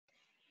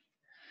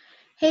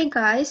Hey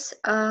guys,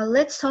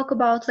 let's talk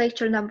about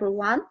lecture number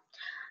 1.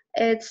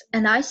 It's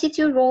an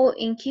ICT role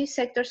in key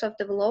sectors of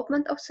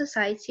development of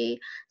society,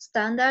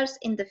 standards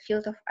in the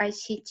field of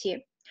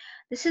ICT.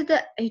 This is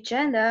the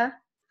agenda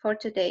for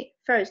today.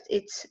 First,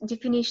 it's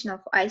definition of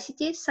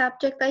ICT,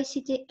 subject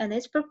ICT and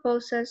its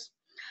purposes,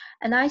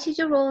 an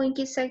ICT role in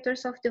key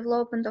sectors of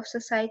development of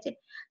society,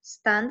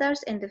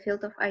 standards in the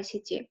field of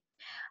ICT.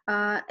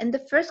 In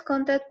the first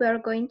content, we are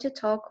going to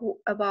talk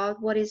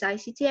about what is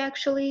ICT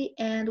actually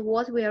and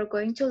what we are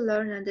going to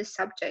learn on this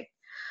subject.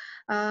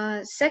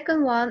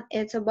 Second one,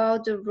 it's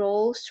about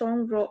the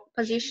strong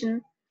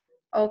position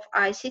of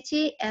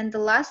ICT, and the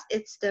last,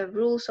 it's the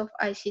rules of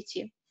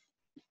ICT.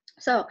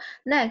 So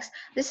next,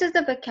 this is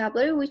the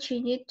vocabulary which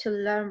you need to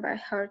learn by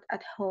heart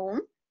at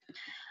home.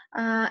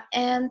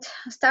 And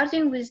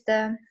starting with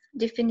the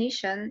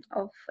definition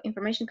of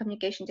information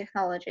communication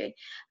technology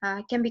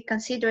can be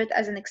considered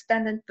as an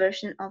extended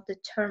version of the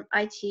term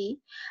IT,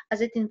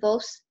 as it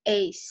involves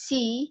a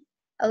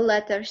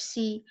letter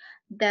C,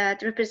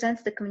 that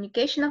represents the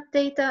communication of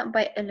data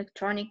by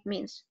electronic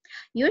means,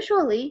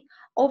 usually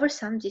over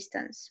some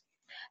distance.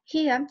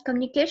 Here,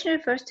 communication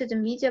refers to the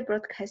media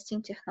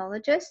broadcasting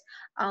technologies,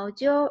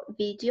 audio,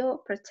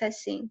 video,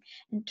 processing,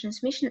 and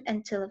transmission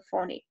and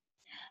telephony.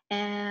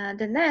 And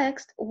the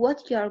next,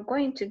 what you are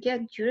going to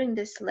get during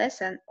this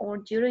lesson or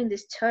during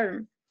this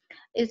term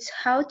is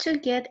how to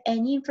get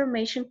any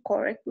information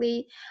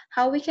correctly,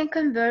 how we can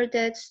convert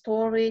it,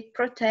 store it,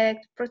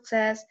 protect,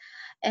 process,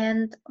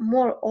 and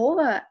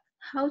moreover,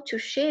 how to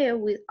share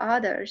with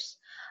others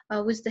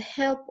with the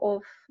help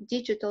of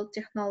digital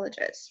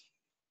technologies.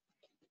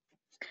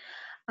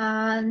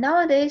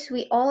 Nowadays,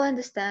 we all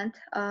understand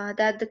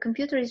that the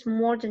computer is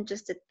more than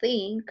just a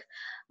thing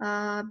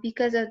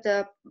because of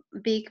the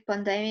big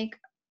pandemic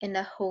in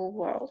the whole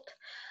world.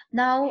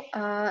 Now,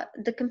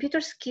 the computer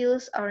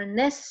skills are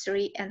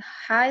necessary and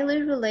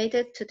highly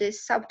related to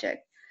this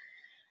subject.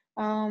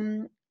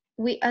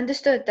 We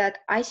understood that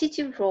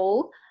ICT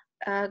role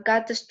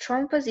got a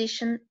strong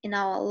position in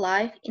our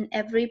life, in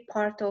every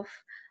part of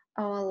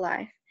our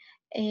life.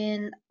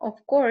 And of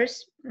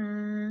course,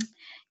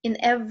 in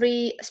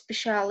every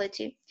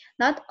specialty.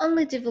 Not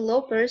only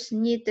developers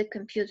need the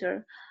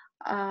computer.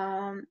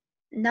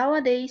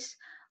 Nowadays,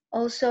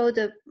 also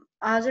the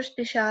other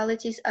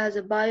specialities as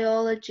a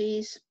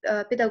biologies,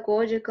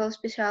 pedagogical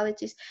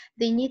specialities,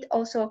 they need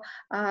also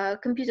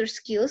computer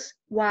skills.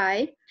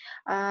 Why?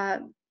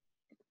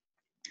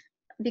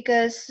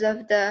 Because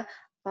of the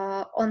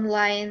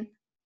online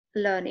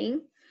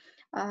learning.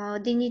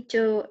 They need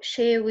to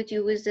share with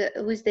you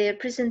with their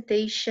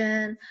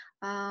presentation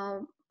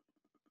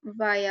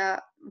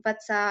via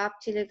WhatsApp,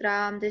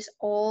 Telegram. These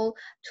all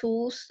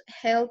tools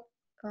help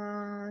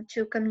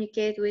to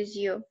communicate with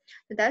you.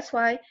 That's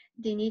why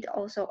they need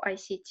also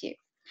ICT.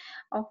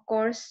 Of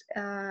course,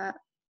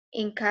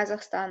 in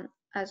Kazakhstan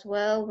as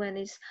well, when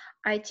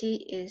IT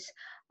is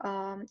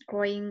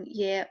growing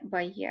year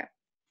by year.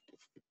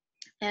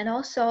 And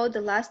also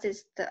the last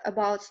is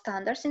about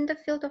standards in the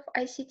field of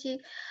ICT.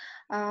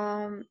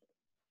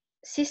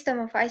 System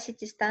of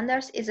ICT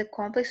standards is a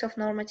complex of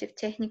normative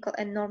technical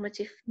and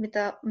normative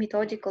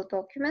methodical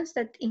documents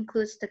that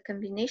includes the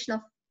combination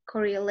of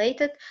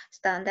correlated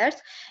standards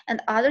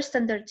and other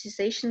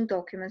standardization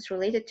documents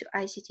related to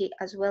ICT,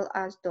 as well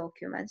as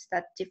documents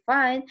that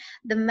define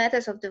the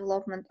methods of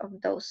development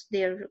of those,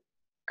 their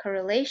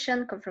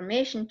correlation,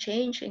 confirmation,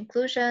 change,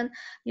 inclusion,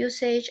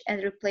 usage,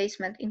 and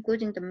replacement,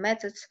 including the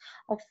methods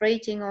of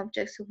rating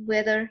objects,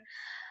 whether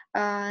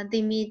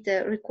they meet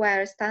the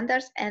required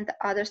standards and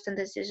other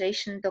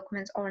standardization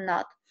documents or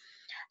not.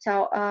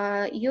 So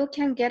you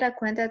can get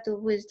acquainted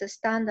with the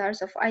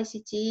standards of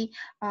ICT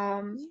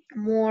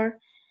more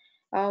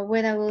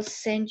when I will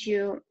send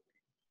you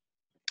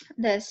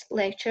this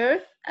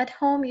lecture. At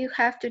home, you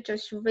have to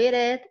just read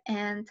it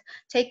and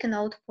take a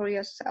note for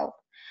yourself.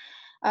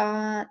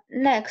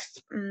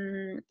 Next,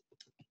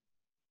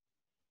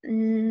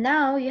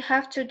 now you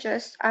have to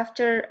just,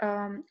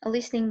 after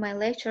listening my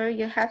lecture,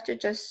 you have to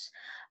just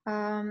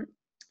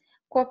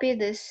copy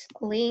this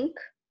link,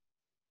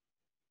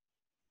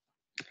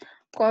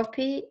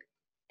 copy,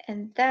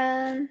 and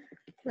then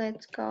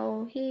let's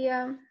go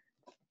here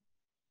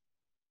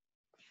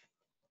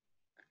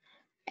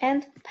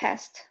and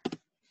paste.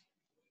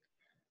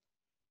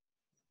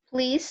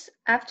 Please,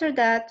 after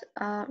that,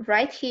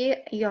 write here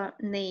your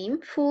name,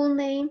 full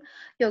name,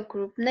 your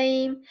group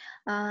name,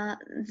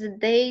 the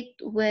date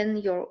when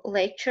your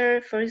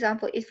lecture, for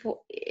example,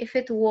 if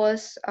it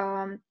was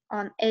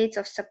on 8th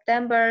of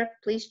September,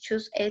 please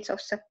choose 8th of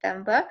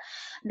September.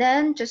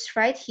 Then just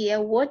write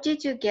here, what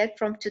did you get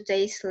from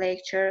today's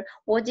lecture?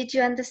 What did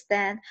you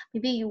understand?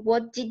 Maybe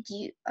what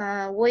you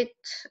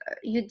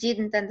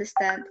didn't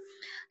understand.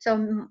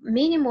 So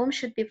minimum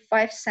should be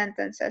 5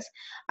 sentences.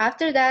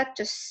 After that,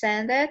 just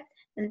send it,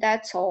 and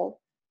that's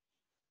all.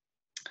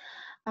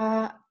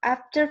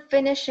 After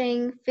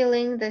finishing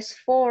filling this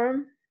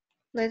form,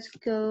 let's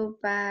go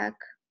back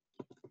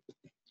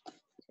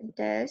to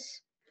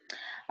this.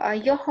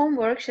 Your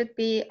homework should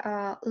be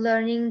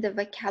learning the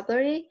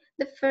vocabulary,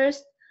 the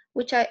first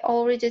which I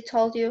already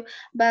told you,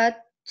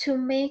 but to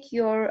make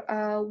your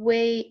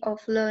way of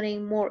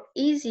learning more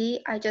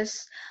easy, I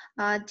just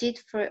did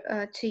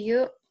to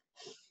you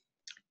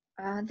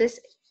these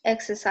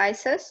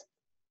exercises.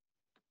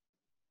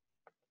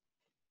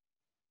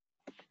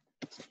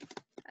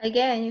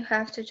 Again, you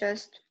have to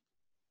just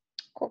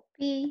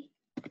copy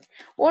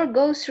or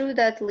go through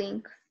that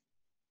link.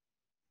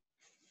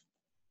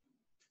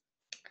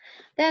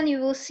 Then you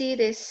will see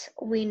this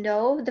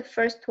window. The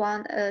first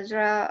one, there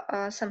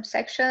are some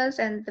sections,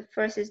 and the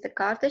first is the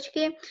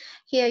карточки.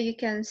 Here you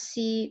can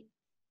see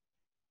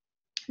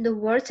the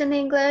words in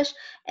English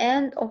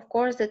and of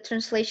course the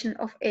translation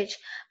of each.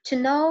 To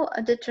know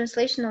the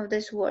translation of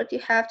this word, you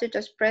have to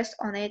just press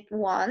on it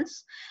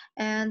once,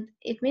 and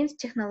it means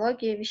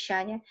технология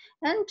вещания,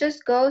 and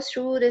just go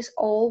through these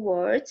all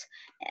words,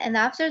 and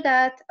after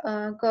that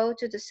go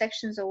to the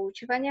section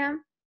заучивания.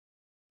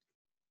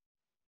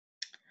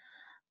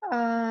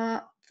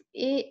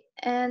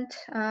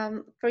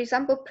 For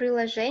example,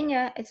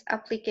 приложение, it's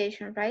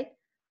application, right?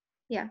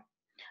 Yeah.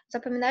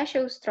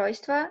 Запоминающее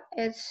устройство,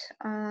 it's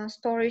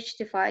storage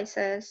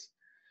devices.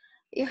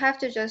 You have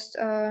to just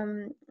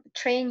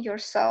train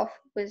yourself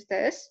with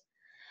this.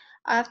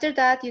 After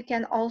that, you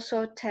can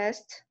also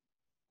test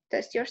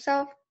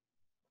yourself.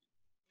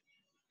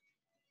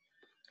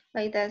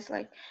 Like this,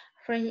 like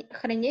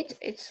хранить,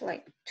 it's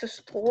like to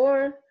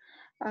store.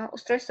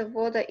 Устройство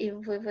ввода и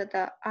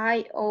вывода,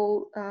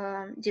 I/O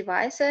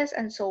devices,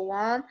 and so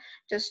on.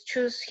 Just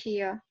choose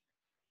here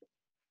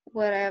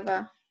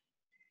whatever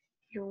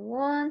you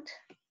want,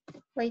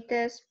 like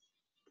this.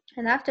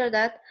 And after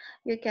that,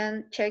 you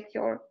can check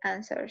your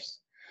answers.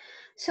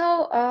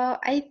 So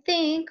I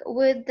think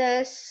with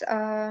this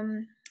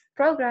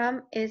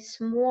program,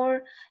 it's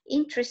more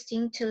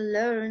interesting to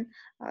learn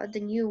the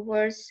new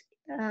words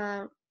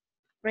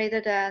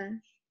rather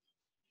than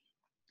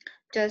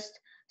just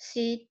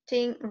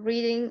sitting,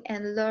 reading,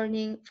 and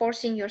learning,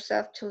 forcing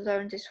yourself to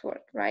learn this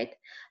word, right?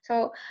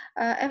 So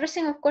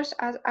everything, of course,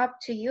 is up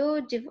to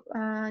you.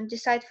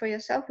 Decide for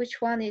yourself which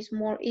one is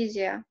more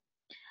easier.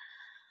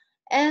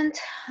 And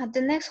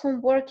the next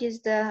homework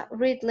is the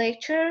read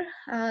lecture.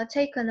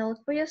 Take a note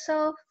for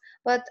yourself.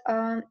 But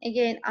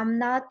again, I'm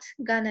not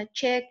gonna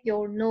check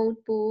your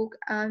notebook.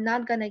 I'm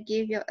not gonna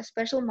give you a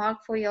special mark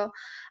for your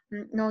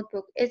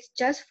notebook. It's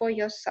just for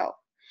yourself.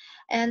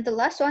 And the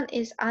last one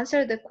is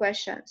answer the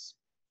questions.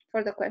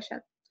 For the question,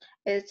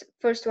 it's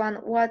first one,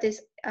 what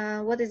is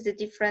the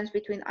difference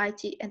between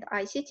IT and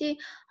ICT?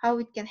 How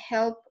it can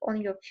help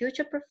on your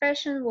future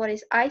profession? What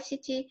is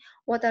ICT?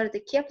 What are the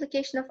key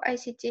applications of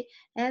ICT?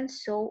 And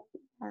so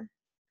on.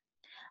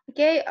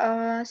 Okay,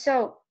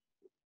 so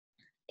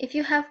if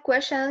you have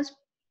questions,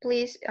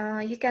 please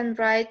you can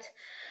write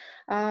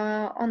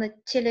on a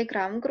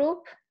Telegram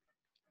group,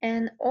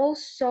 and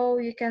also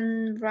you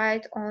can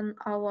write on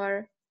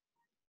our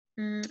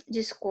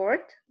Discord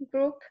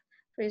group.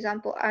 For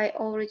example, I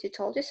already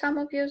told you, some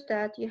of you,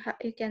 that you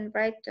can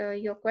write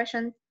your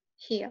question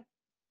here.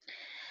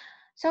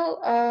 So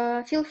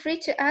feel free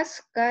to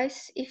ask,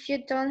 guys. If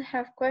you don't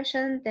have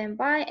questions, then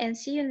bye and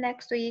see you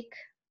next week.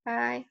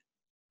 Bye.